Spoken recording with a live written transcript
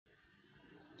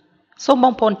សូមប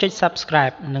ងប្អូនចុច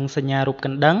Subscribe និងសញ្ញារូបក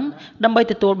ណ្ដឹងដើម្បី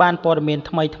ទទួលបានព័ត៌មាន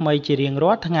ថ្មីៗជារៀង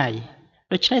រាល់ថ្ងៃ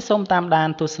ដូច្នេះសូមតាមដាន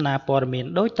ទស្សនាព័ត៌មាន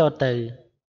ដូចតទៅ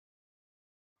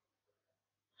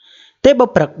ទេព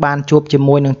ព្រឹកបានជួបជា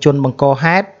មួយនឹងជនបង្ក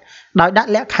ហេតុដោយដាក់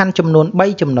លក្ខខណ្ឌចំនួន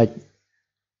3ចំណុច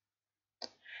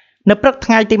នៅព្រឹក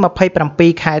ថ្ងៃទី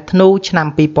27ខែធ្នូឆ្នាំ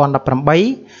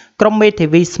2018ក្រុមមេធា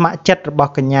វីស្ម័គ្រចិត្តរប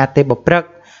ស់កញ្ញាទេពព្រឹក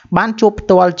បានជួបផ្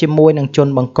ទាល់ជាមួយនឹងជន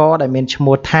បង្កដែលមានឈ្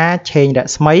មោះថាឆេងរ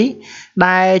ស្មី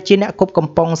ដែលជាអ្នកគប់កំ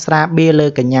ប៉ុងស្រាបៀរលើ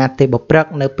កញ្ញាទេពព្រឹក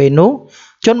នៅពេលនោះ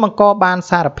ជនបង្កបាន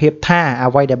សារភាពថា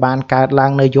អ្វីដែលបានកើតឡើ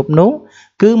ងនៅយប់នោះ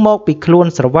គឺមកពីខ្លួន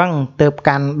ស្រវឹងទើប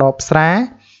កាន់ដបស្រា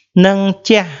និង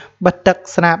ជះបិទទឹក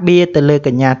ស្រាបៀរទៅលើក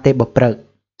ញ្ញាទេពព្រឹក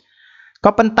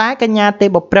ក៏ប៉ុន្តែកញ្ញាទេ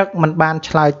ពព្រឹកមិនបាន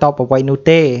ឆ្លើយតបអ្វីនោះ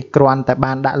ទេគ្រាន់តែ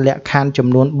បានដាក់លក្ខខណ្ឌចំ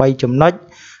នួន3ចំណុច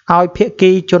ឲ្យភា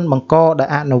គីជនបង្កដែល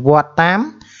អនុវត្តតាម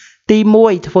ទី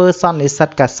1ធ្វើសន្និសីទ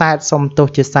កាសែតសុំទោស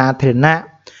ជាសាធារណៈ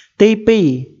ទី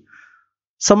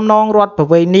2សំណងរដ្ឋប្រ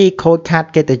វេណីខូចខាត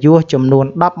កិត្តិយសចំនួន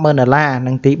$10,000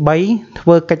និងទី3ធ្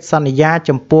វើកិច្ចសន្យា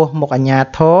ចំពោះមុខអាជ្ញា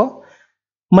ធរ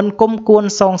មិនគុំគួន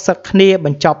សងសឹកគ្នាប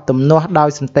ញ្ចប់ទំនាស់ដោយ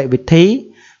សន្តិវិធី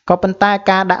ក៏ប៉ុន្តែ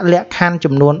ការដាក់លក្ខខណ្ឌ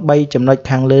ចំនួន3ចំណុច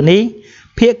ខាងលើនេះ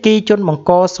ភាគីជនបង្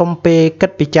កសុំពេលគិ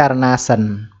តពិចារណាសិន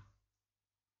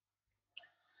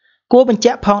គួរបញ្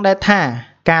ជាក់ផងដែរថា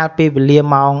កាលពីវេលា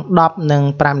ម៉ោង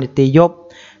 10:05 នាទីយប់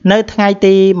នៅថ្ងៃ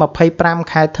ទី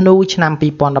25ខែធ្នូឆ្នាំ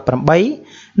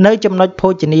2018នៅចំណុចភោ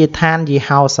ជនីយដ្ឋានយី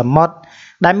ហោសមុទ្រ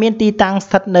ដែលមានទីតាំង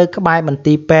ស្ថិតនៅក្បែរមន្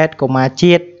ទីរពេទ្យកុមារ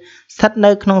ជាតិស្ថិត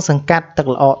នៅក្នុងសង្កាត់ទឹក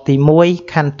ល្អកទី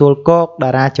1ខណ្ឌទួលគោកតា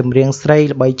រាចម្រៀងស្រី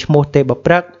ល្បីឈ្មោះទេព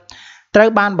ព្រឹកត្រូវ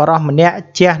បានបរិសម្នាក់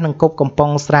ជះនឹងគប់កំប៉ុង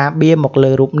ស្រាបៀរមក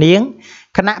លើរូបនាង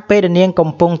ខណៈពេលនាងកំ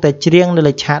ពុងតែច្រៀងនៅ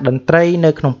លើឆាកតន្ត្រីនៅ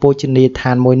ក្នុងភោជនីយដ្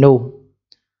ឋានមួយនោះ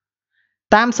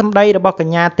តាមសម្ដីរបស់ក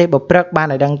ញ្ញាទេពព្រឹកបាន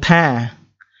ឲ្យដឹងថា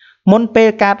មុនពេល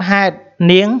កើតហេតុ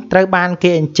នាងត្រូវបានគេ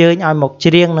អញ្ជើញឲ្យមក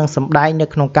ច្រៀងនិងសម្ដែងនៅ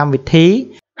ក្នុងកម្មវិធី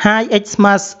High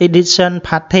Xmas Edition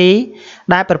Party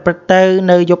ដែលប្រព្រឹត្តទៅ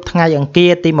នៅយប់ថ្ងៃអង្គា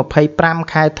រទី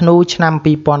25ខែធ្នូឆ្នាំ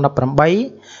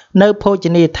2018នៅភោជ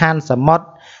នីយដ្ឋានសមុទ្រ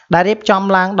ដែលរៀបចំ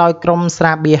ឡើងដោយក្រុមស្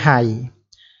រាបៀរហើ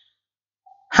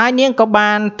យនាងក៏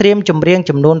បានត្រៀមចម្រៀង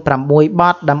ចំនួន6ប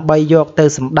ទដើម្បីយកទៅ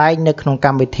សម្ដែងនៅក្នុងក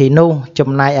ម្មវិធីនោះចំ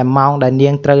ណែកឯម៉ោងដែលនា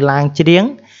ងត្រូវឡើងច្រៀង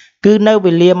គឺនៅ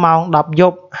វេលាម៉ោង10យ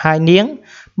ប់ហើយនាង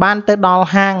បានទៅដល់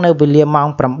ហាងនៅវេលាម៉ោង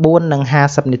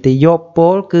 9:50 នាទីយប់ព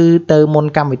លគឺទៅមុន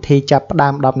កម្មវិធីចាប់ផ្ដើ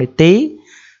ម10នាទី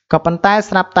ក៏ប៉ុន្តែ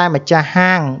ស្រាប់តែម្ចាស់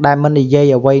ហាងដែលមិននិយាយ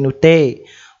អ្វីនោះទេ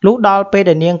លុះដល់ពេល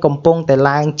ដែលនាងកំពុងតែ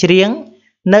ឡើងច្រៀង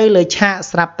នៅលើឆាក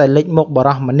ស្រាប់តែលេចមុខប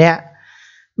រិសម្នាក់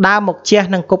ដើរមកជះ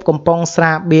នឹងគប់កំប៉ុងស្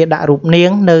រាបៀរដាក់រូបនាង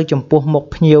នៅចំពោះមុខ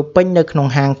ភ្ញៀវពេញនៅក្នុង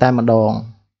ហាងតែម្ដង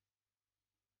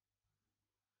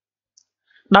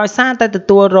ដោយសារតែទ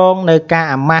ទួលរងនៅការ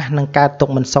អាម៉ាស់និងការទុក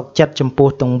មិនសុខចិត្តចំពោះ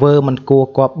ទង្វើមិនគួរ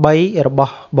គប្បីរប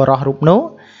ស់បរិសរូបនោះ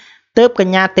ទើបក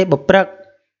ញ្ញាទេពព្រឹក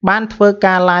បានធ្វើ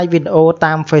ការ live វីដេអូ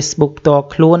តាម Facebook ផ្ទាល់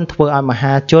ខ្លួនធ្វើឲ្យម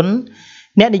ហាជន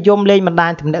អ្នកនិយមលេងបណ្ដា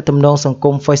ញទំនាក់ទំនងសង្គ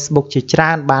ម Facebook ជាច្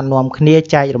រើនបាននាំគ្នា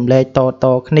ចែករំលែកត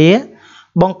ៗគ្នា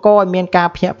បង្កឲ្យមានការ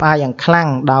ភ្ញាក់ផ្អើលយ៉ាងខ្លាំង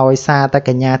ដោយសារតែក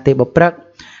ញ្ញាទេពព្រឹក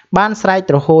បានស្រែក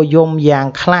ទ្រហោយំយ៉ាង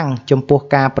ខ្លាំងចំពោះ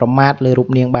ការប្រមាថលើរូប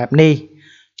នាងបែបនេះ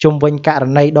ជុំវិញករ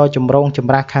ណីដ៏ចម្រូងច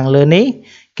ម្រាសខាងលើនេះ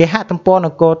គេហទំព័រន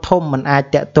គរធំមិនអាច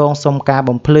តាក់ទងសុំការ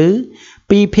បំភ្លឺ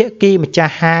ពីភាគីម្ចា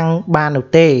ស់ហាងបាននោះ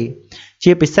ទេ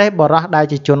ជាពិសេសបរិសដែល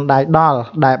ជាជនដៃដល់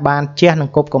ដែលបានជះនឹង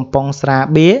គប់កំប៉ុងស្រា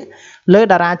បៀរលើ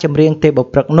តារាចម្រៀងទេព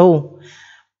ព្រឹកនោះ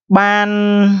បាន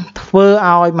ធ្វើ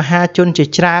ឲ្យមហាជនជា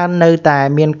ច្រើននៅតែ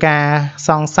មានការស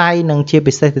ង្ស័យនិងជា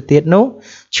ពិសេសទៅទៀតនោះ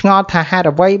ឆ្ងល់ថាហេតុ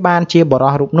អ្វីបានជាបរិ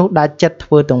សរូបនោះដែលចិត្តធ្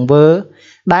វើទង្វើ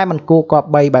ដែលមិនគួរគ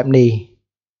ប្បីបែបនេះ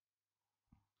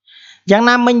យ៉ាង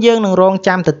ណាមិញយើងនឹងរង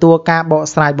ចាំទទួលការបក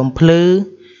ស្រាយបំភ្លឺ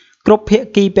គ្រប់ភា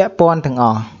គីពាក់ព័ន្ធទាំងអ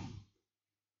ស់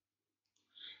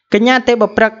កញ្ញាទេព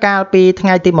ព្រឹកកាលពីថ្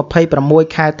ងៃទី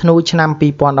26ខែធ្នូឆ្នាំ2018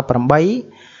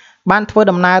បានធ្វើ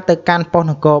ដំណើរទៅកាន់ប៉ុស្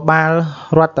តិ៍នគរបាល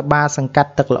រដ្ឋបាលសង្កា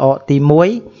ត់ទឹកល្អកទី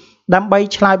1ដើម្បី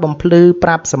ឆ្លើយបំភ្លឺប្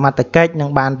រាប់សមត្ថកិច្ចនិង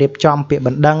បានរៀបចំពាក្យប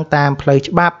ណ្ដឹងតាមផ្លូវ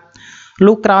ច្បាប់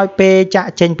លុះក្រោយពេលចា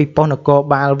ក់ចេញពីប៉ុស្តិ៍នគរ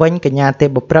បាលវិញកញ្ញាទេ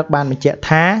ពព្រឹកបានបញ្ជាក់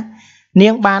ថានា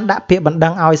ងបានដាក់ពាក្យបណ្ដឹ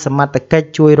ងឲ្យសមត្ថកិច្ច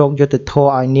ជួយរកយុត្តិធម៌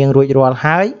ឲ្យនាងរួចរាល់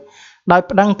ហើយដោយ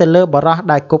ប្តឹងទៅលើបរិស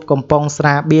ដែលគប់កំប៉ុងស្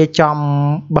រាបៀរចំ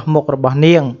បោះមុខរបស់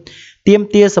នាងទាម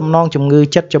ទារសំណងជំងឺ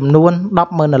ចិត្តចំនួន$10,000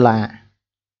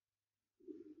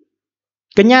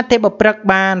កញ្ញាទេពព្រឹក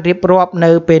បានរៀបរាប់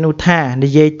នៅពេលនោះថានិ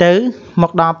យាយទៅម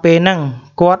កដល់ពេលហ្នឹង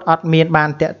គាត់អត់មានបាន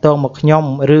តាក់ទងមកខ្ញុំ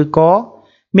ឬក៏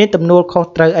មានទំនួលខុស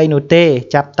ត្រូវអីនោះទេ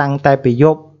ចាប់តាំងតែពីយ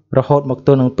ប់រហូតមកទ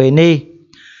ល់នឹងពេលនេះ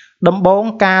ដំបូង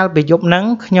កាលពីយប់ហ្នឹង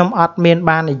ខ្ញុំអត់មាន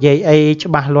បាននិយាយអីច្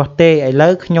បាស់លាស់ទេឥឡូ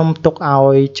វខ្ញុំទុកឲ្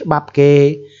យច្បាប់គេ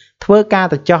ធ្វើការ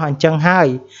ទៅចោះអញ្ចឹងហើយ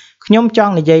ខ្ញុំច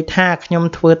ង់និយាយថាខ្ញុំ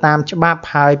ធ្វើតាមច្បាប់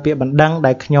ហើយពាក្យបណ្ដឹង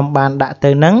ដែលខ្ញុំបានដាក់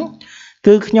ទៅនឹង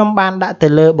គឺខ្ញុំបានដាក់ទៅ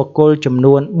លើបុគ្គលចំ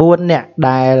នួន4នាក់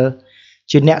ដែល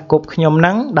ជាអ្នកគប់ខ្ញុំ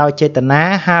នឹងដោយចេតនា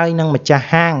ហើយនឹងម្ចាស់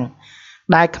ហាង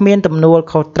ដែលគ្មានទំនួល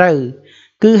ខុសត្រូវ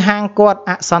គឺហាងគាត់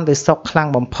អសន្តិសុខខ្លាំង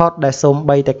បំផុតដែលសូម្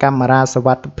បីតែកាមេរ៉ាសុវ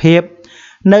ត្ថិភាព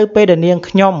នៅពេលដែលនាង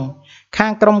ខ្ញុំខា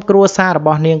ងក្រុមគ្រួសាររប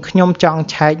ស់នាងខ្ញុំចង់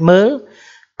ឆែកមើល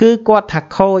គឺគាត់ថា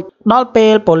ខូចដល់ពេ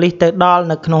លប៉ូលីសទៅដល់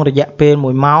នៅក្នុងរយៈពេល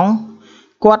1ម៉ោង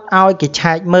គាត់ឲ្យគេ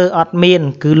ឆែកមើលអត់មាន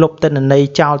គឺលុបទិន្នន័យ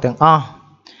ចោលទាំងអស់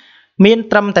មាន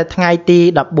ត្រឹមតែថ្ងៃទី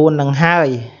14នឹងហើយ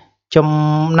ចំ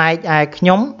ណែកឯខ្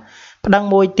ញុំប្តឹង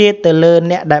មួយទៀតទៅលើ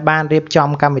អ្នកដែលបានរៀបចំ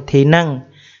កម្មវិធីនឹង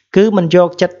គឺមិនយក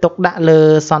ចិត្តទុកដាក់លើ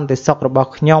សន្តិសុខរបស់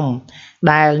ខ្ញុំ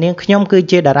ដែលនាងខ្ញុំគឺ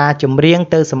ជាតារាចម្រៀង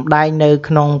ទៅសម្ដែងនៅ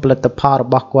ក្នុងផលិតផលរ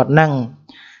បស់គាត់នឹង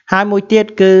ហើយមួយទៀត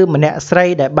គឺម្នាក់ស្រី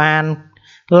ដែលបាន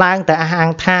ឡើងតែអះអា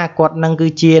ងថាគាត់នឹងគឺ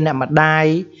ជាអ្នកម្ដាយ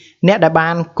អ្នកដែលបា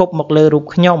នគប់មកលើរូប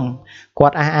ខ្ញុំគា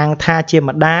ត់អះអាងថាជា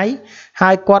ម្ដាយ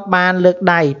ហើយគាត់បានលើក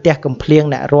ដៃទះកំភ្លៀង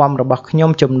អ្នករាំរបស់ខ្ញុំ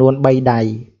ចំនួន3ដៃ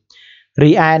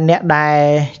រីឯអ្នកដែល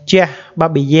ជះបា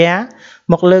បិយា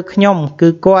មកលើខ្ញុំគឺ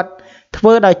គាត់ធ្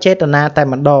វើដោយចេតនាតែ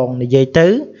ម្ដងនិយាយទៅ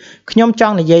ខ្ញុំច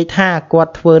ង់និយាយថាគា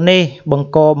ត់ធ្វើនេះបង្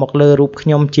កមកលើរូបខ្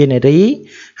ញុំជានារី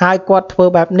ហើយគាត់ធ្វើ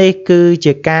បែបនេះគឺ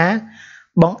ជាការ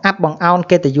បង្អាប់បង្អោន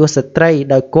កិត្តិយសស្ត្រី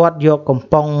ដោយគាត់យកកំ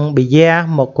ប៉ុងបិយា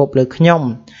មកគប់លើខ្ញុំ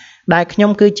ដែលខ្ញុំ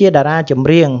គឺជាតារាចម្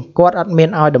រៀងគាត់អត់មាន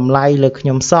ឲ្យតម្លៃលើខ្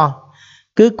ញុំសោះ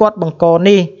គឺគាត់បង្ក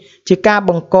នេះជាការ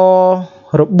បង្ក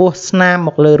របួសស្នាមម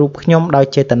កលើរូបខ្ញុំដោយ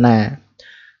ចេតនា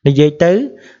និយាយទៅ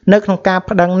នៅក្នុងការ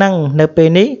ប្តឹងនឹងនៅពេល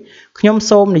នេះខ្ញុំ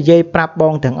សូមនិយាយប្រាប់ប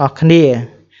ងទាំងអស់គ្នា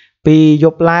ពីយ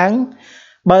ប់ឡើង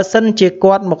បើសិនជា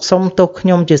គាត់មកសុំទោសខ្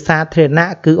ញុំជាសាធារណៈ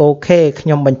គឺអូខេខ្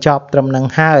ញុំបញ្ចប់ត្រឹមនឹង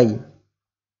ហើយ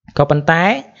ក៏ប៉ុន្តែ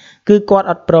គឺគាត់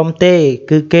អត់ព្រមទេ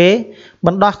គឺគេប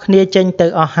ណ្ដោះគ្នាចេញទៅ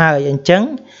អស់ហើយអញ្ចឹង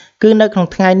គឺនៅក្នុង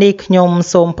ថ្ងៃនេះខ្ញុំ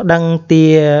សូមប្តឹងទា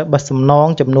បសំណង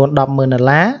ចំនួន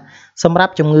$10,000សម្រា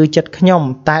ប់ជំងឺចិត្តខ្ញុំ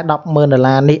តែ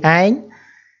$10,000នេះឯង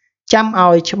ចាំ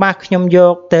ឲ្យច្បាស់ខ្ញុំយ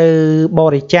កទៅប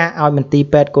រិច្ចាគឲ្យមន្ទីរ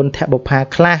ពេទ្យគុណធបុប្ផា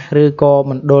ខ្លះឬក៏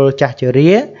មណ្ឌលចាស់ជ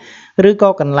រាឬក៏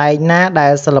កន្លែងណាដែ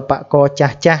លសិល្បករចា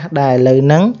ស់ចាស់ដែលឥឡូវហ្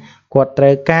នឹងគាត់ត្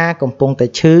រូវការកំពុងតែ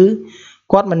ឈឺ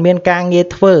គាត់មិនមានការងារ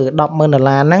ធ្វើ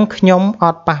$10,000ហ្នឹងខ្ញុំអ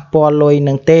ត់ប៉ះពាល់លុយ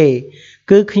នឹងទេ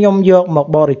គឺខ្ញុំយកមក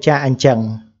បរិច្ចាគអញ្ចឹង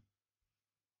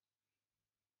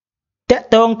តក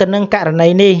តងទៅនឹងករណី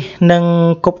នេះនឹង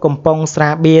គប់កំប៉ុងស្រា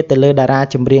បៀរទៅលើតារា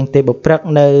ចម្រៀងទេពព្រឹក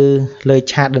នៅលើ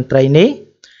ឆាកតន្ត្រីនេះ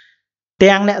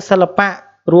ទាំងអ្នកសិល្បៈ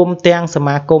រួមទាំងស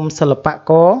មាគមសិល្ប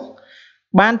ករ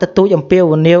បានទទូចអំពាវ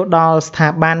នាវដល់ស្ថា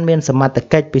ប័នមានសមត្ថ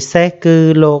កិច្ចពិសេសគឺ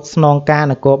លោកស្នងការ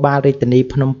នគរបាលរាជធានី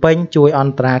ភ្នំពេញជួយអ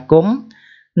ន្តរាគមន៍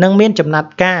និងមានចំណាត់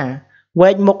ការវែ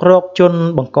កមុខរកជន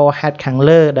បង្កហេតុខាង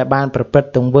លើដែលបានប្រព្រឹត្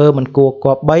តទង្វើមិនគួរគ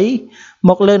ប្បីម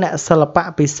កលើអ្នកសិល្បៈ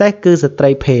ពិសេសគឺស្ត្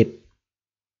រីភេទ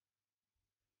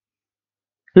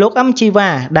លោកអឹមជីវ៉ា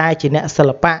ដែលជាអ្នកសិ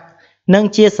ល្បៈនិង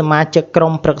ជាសមាជិកក្រុ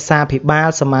មប្រឹក្សាភិបាល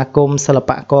សមាគមសិល្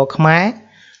បករខ្មែរ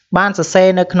បានសរសេរ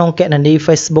នៅក្នុងគណនី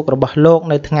Facebook របស់លោក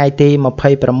នៅថ្ងៃទី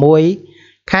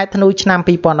26ខែធ្នូឆ្នាំ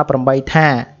2018ថា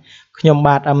ខ្ញុំ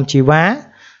បាទអឹមជីវ៉ា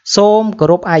សូមគោ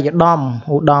រពឯកឧត្តម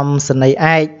ឧត្តមសេនីយ៍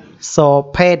ឯកស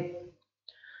ភេទ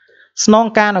ស្នង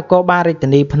ការនគរបាលរាជធា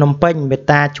នីភ្នំពេញមេត្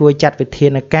តាជួយចាត់វិធា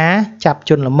នការចាប់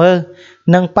ជនល្មើស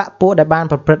និងបកពួកដែលបាន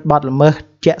ប្រព្រឹត្តបទល្មើស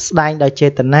ជាក់ស្ដែងដោយចេ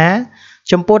តនា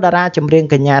ចំពោះតារាចម្រៀង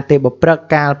កញ្ញាទេពព្រឹក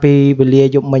កាលពីវេលា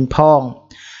យប់មិញផង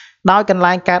ដោយកន្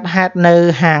លែងកើតហេតុនៅ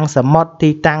ហាងសមុទ្រទី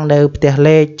តាំងនៅផ្ទះ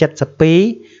លេខ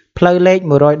72ផ្លូវលេខ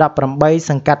118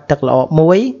សង្កាត់ទឹកល្អ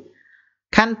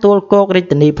1ខណ្ឌទួលគោករាជ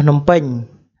ធានីភ្នំពេញ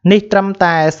នេះត្រឹម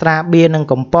តែស្រាបៀរនិង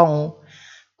កំប៉ុង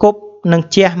គប់នឹង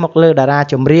ជះមកលើតារា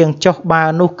ចម្រៀងចុះបើ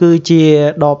នោះគឺជា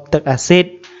ដបទឹកអាស៊ីត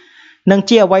និង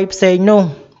ជាអ្វីផ្សេងនោះ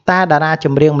តើតារាច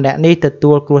ម្រៀងម្នាក់នេះទ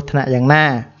ទួលគ្រោះថ្នាក់យ៉ាងណា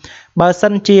បើសិ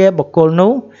នជាបុគ្គល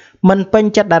នោះមិនពេញ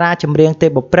ចិត្តតារាចម្រៀងទេព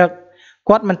ព្រឹក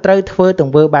គាត់មិនត្រូវធ្វើទ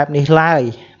ង្វើបែបនេះឡើយ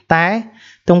តែ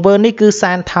ទង្វើនេះគឺ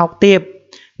សែនថោកទាប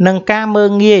និងការមើ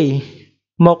លងាយ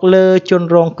មកលើជន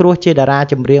រងគ្រោះជាតារា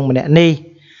ចម្រៀងម្នាក់នេះ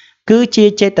គឺជា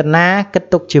ចេតនាគិត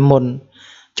ទុកជាមុន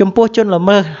ចំពោះជនល្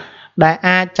មើសដែល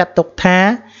អាចចាត់ទុកថា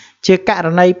ជាករ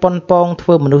ណីប៉ុនប៉ងធ្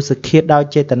វើមនុស្សឃាតដោយ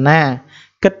ចេតនា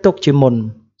គិតទុកជាមុន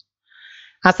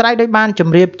អាស្រ័យដោយបានជ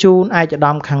ម្រាបជូនឯកឧត្ត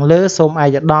មខាងលើសូមឯ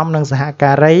កឧត្តមនិងសហ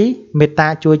ការីមេត្តា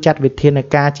ជួយចាត់វិធាន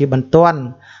ការជាបន្ទាន់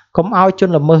កុំឲ្យជន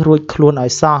ល្មើសរួចខ្លួនឲ្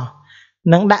យសោះ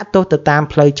និងដាក់ទោសទៅតាម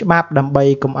ផ្លូវច្បាប់ដើម្បី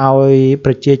កុំឲ្យ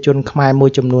ប្រជាជនខ្មែរមួយ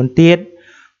ចំនួនទៀត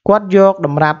គាត់យកត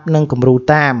ម្រាប់និងគំរូ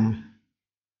តាម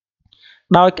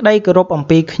ដោយក្តីគោរពអំ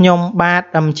ពីខ្ញុំបាទ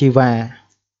អឹមជីវ៉ា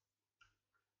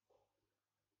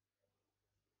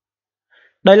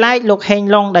ដោយឡែកលោកហេង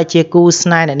ឡុងដែលជាគូស្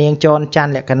នេហ៍អ្នកនាងចនច័ន្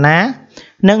ទលក្ខណា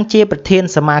និងជាប្រធាន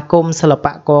សមាគមសិល្ប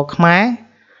ករខ្មែរ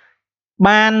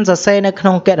បានសរសេរនៅក្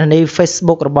នុងគណនី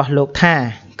Facebook របស់លោកថា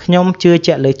ខ្ញុំជឿ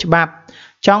ជាក់លើច្បាប់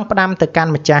ចង់ផ្ដាំទៅកា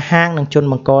ន់ម្ចាស់ហាងនិងជន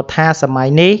បង្កថាសម័យ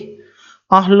នេះ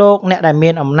អស់លោកអ្នកដែលមា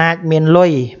នអំណាចមានលុ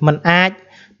យមិនអាច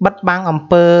បិទបាំងអំ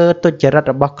ពើទុច្ចរិត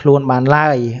របស់ខ្លួនបានឡើ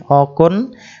យអរគុណ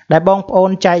ដែលបងប្អូន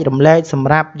ចែករំលែកសម្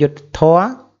រាប់យុត្តិធម៌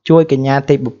ជួយកញ្ញា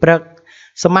ទេពបុព្រឹក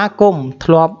សមាគម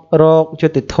ធ្លាប់រកយុ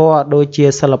ត្តិធម៌ដូចជា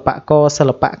សិល្បករសិ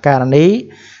ល្បករនី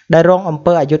ដែលរងអំ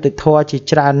ពើអយុត្តិធម៌ជា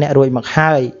ច្រើនអ្នករួចមក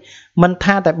ហើយមិន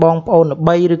ថាតែបងប្អូនល្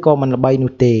បីឬក៏មិនល្បី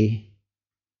នោះទេ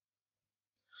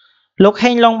លោក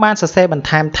ហេងឡុងបានសរសេរបន្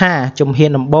ថែមថាជំហា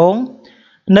នដំបូង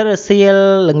នៅរសៀល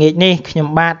ល្ងាចនេះខ្ញុំ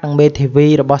បាទនិងមេធាវី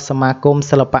របស់សមាគម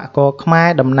សិល្បករខ្មែរ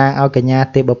តំណាងឲ្យកញ្ញា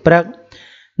ទេពបុព្រឹក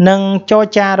និងចរ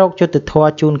ចារកយុត្តិធម៌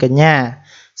ជូនកញ្ញា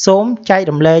សូមចែក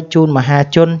រំលែកជូនមហា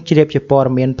ជនជ្រាបជាព័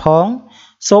ត៌មានផង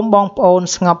សូមបងប្អូន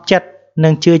ស្ងប់ចិត្តនិ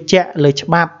ងជឿជាក់លើច្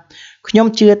បាប់ខ្ញុំ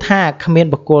ជឿថាគ្មាន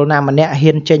បុគ្គលណាម្នាក់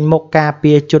ហ៊ានចេញមុខការ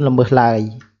ពារជនល្មើសឡើយ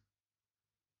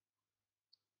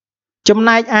ចំ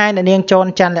ណែកឯអ្នកនាងចន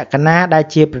ច័ន្ទលក្ខណាដែល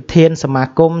ជាប្រធានសមា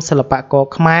គមសិល្បករ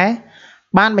ខ្មែរ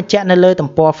បានបញ្ជាក់នៅលើទំ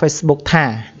ព័រ Facebook ថា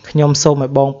ខ្ញុំសូមឲ្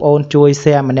យបងប្អូនជួយ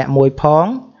share ម្នាក់មួយផង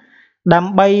ដើ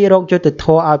ម្បីរកយុត្តិធ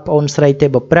ម៌ឲ្យប្អូនស្រីទេព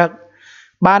បុព្រឹក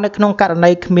បាននៅក្នុងករ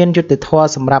ណីគ្មានយុត្តិធម៌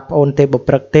សម្រាប់ប្អូនទេពបុ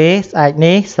ព្រឹកទេស្អែក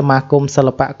នេះសមាគមសិ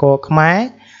ល្បករខ្មែរ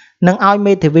នឹងឲ្យ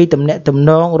មេធាវីទំនាក់ទំ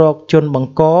នងរកជនប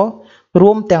ង្ក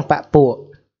រួមទាំងបពពួក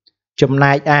ចំ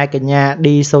ណែកឯកញ្ញា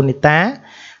ឌីសូនីតា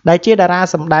ដែលជាតារា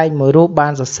សម្ដែងមួយរូបបា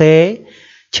នសរសេរ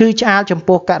ឈឺឆ្អាលចំ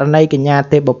ពោះករណីកញ្ញា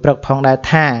ទេពបុព្រឹកផងដែរ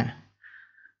ថា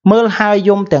មើលហើយ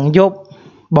យំទាំងយប់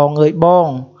បងអើយបង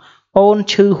អូន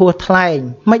ឈឺហួសថ្លែង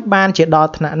មិនបានជាដ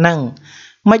ល់ថ្នាក់ហ្នឹង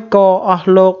មិនក៏អស់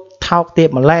លោកថោកទៀ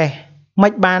បម្លេះមិ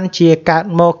នបានជាកើត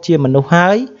មកជាមនុស្សហើ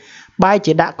យបែរ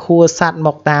ជាដាក់ខួរសัตว์ម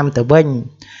កតាមទៅវិញ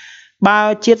បើ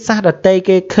ជាតិសាសន៍ដតី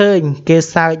គេឃើញគេ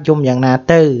សើចយំយ៉ាងណា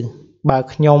ទៅបើ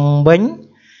ខ្ញុំវិញ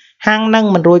ហាងនឹង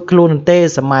មិនរួចខ្លួនទេ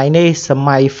សម័យនេះស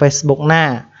ម័យ Facebook ណា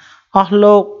អស់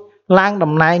លោកឡើង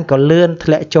តំណែងក៏លឿនធ្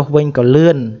លាក់ចុះវិញក៏លឿ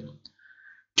ន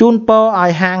ជូនពរឲ្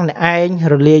យហាងអ្នកឯង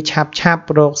រលាយឆាប់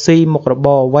រកស៊ីមុខរប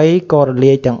រអ្វីក៏រ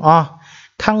លាយទាំងអស់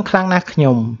ខឹងខ្លាំងណាស់ខ្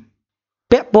ញុំ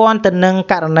ពាក់ព័ន្ធទៅនឹង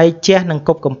ករណីជះនឹងគ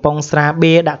ប់កំប៉ុងស្រា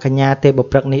បៀរដាក់កញ្ញាទេពបុ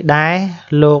ព្រឹកនេះដែរ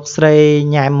លោកស្រី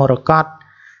ញ៉ែមមរកត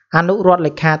អនុរដ្ឋ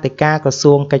លេខាធិការក្រ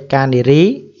សួងកិច្ចការនារី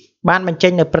បានបញ្ចេ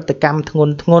ញនូវព្រឹត្តិកម្មធ្ង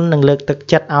ន់ធ្ងរនិងលើកទឹក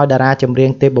ចិត្តឲ្យតារាចម្រៀ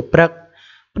ងទេពបុព្រឹក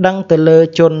ប្តឹងទៅលើ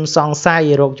ជនសង្ស័យ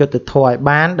រោគយុត្តិធម៌ឲ្យ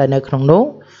បានដែលនៅក្នុងនោះ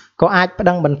ក៏អាចប្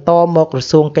តឹងបន្តមកក្រ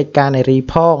សួងកិច្ចការនារី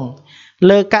ផង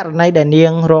លើករណីដែលនា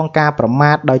ងរងការប្រ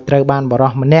មាថដោយត្រូវបានបរិ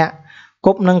សម្នាក់គ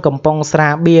ប់នឹងកំប៉ុងស្រា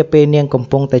បៀរពេលនាងកំ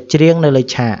ពុងតែច្រៀងនៅលើ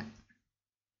ឆាក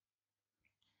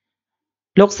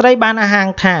លោកស្រីបានអះអាង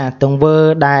ថាទង្វើ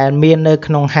ដែលមាននៅ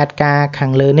ក្នុងហេតុការណ៍ខា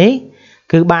ងលើនេះ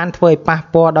គឺបានធ្វើឲ្យប៉ះ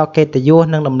ពាល់ដល់កិត្តិយស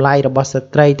និងតម្លៃរបស់ស្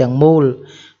ត្រីទាំងមូល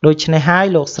ដូច្នេះហើយ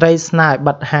លោកស្រីស្នើឲ្យ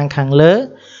បិទហាងខាងលើ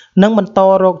និងបន្ត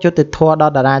រកយុត្តិធម៌ដ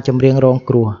ល់តារាចម្រៀងរង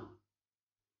គ្រោះ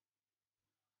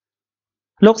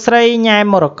លោកស្រីញ៉ែម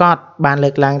មរកតបានលើ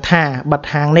កឡើងថាបិទ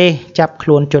ហាងនេះចាប់ខ្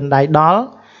លួនជនដៃដល់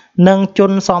និងជ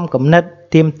នសមគំនិត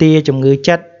ទាមទារជំងឺ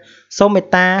ចិត្តសូមមេត្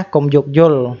តាកុំយោគយ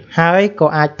ល់ហើយក៏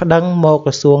អាចប្តឹងមក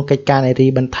ក្រសួងកិច្ចការនារី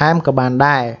បន្ថែមក៏បាន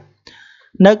ដែរ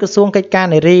នៅក្រសួងកិច្ចការ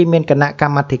នារីមានគណៈក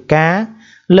ម្មាធិការ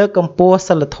លើកកម្ពស់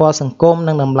សិលធម៌សង្គម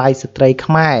និងតម្លៃស្ត្រី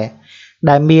ខ្មែរ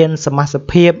ដែលមានសមាជិក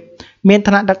ភាពមាន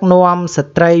ឋានៈដឹកនាំស្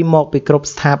ត្រីមកពីគ្រប់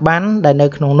ស្ថាប័នដែលនៅ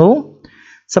ក្នុងនោះ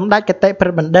សម្ដេចគតិប្រិ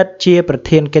យបណ្ឌិតជាប្រ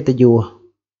ធានកិត្តិយស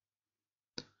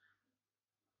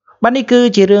បាទនេះគឺ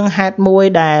ជារឿងហេតុមួយ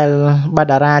ដែលបា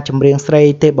តារាចម្រៀងស្រី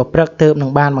ទេពបុព្រឹកទើបនឹង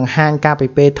បានបង្ហាញការពី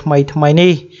ពេលថ្មី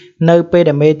នេះនៅពេល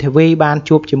ដែលមេធាវីបាន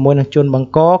ជួបជាមួយនឹងជនបង្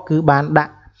កគឺបានដា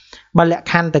ក់បលក្ខ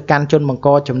ខណ្ឌទៅកាន់ជនបង្ក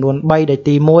ចំនួន3ដែល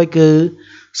ទី1គឺ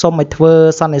សូមឲ្យធ្វើ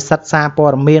សន្និសីទសារព័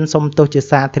ត៌មានសុំទោសជា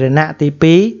សាធារណៈទី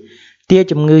2ទារ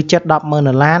ជំងឺចិត្ត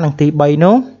$10,000និងទី3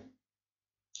នោះ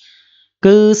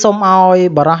គឺសូមឲ្យ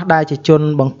បរិះដែលជាជន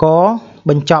បង្ក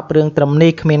បញ្ចប់រឿងត្រឹម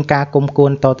នេះគ្មានការគុំគួ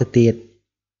នតទៅទៀត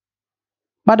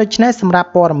បាទដូច្នេះសម្រាប់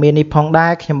ព័ត៌មាននេះផងដែ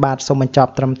រខ្ញុំបាទសូមបញ្ច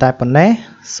ប់ត្រឹមតែប៉ុណ្ណេះ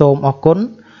សូមអរគុណ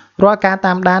រាល់ការ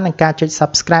តាមដាននិងការចុច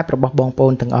Subscribe របស់បងប្អូ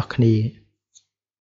នទាំងអស់គ្នា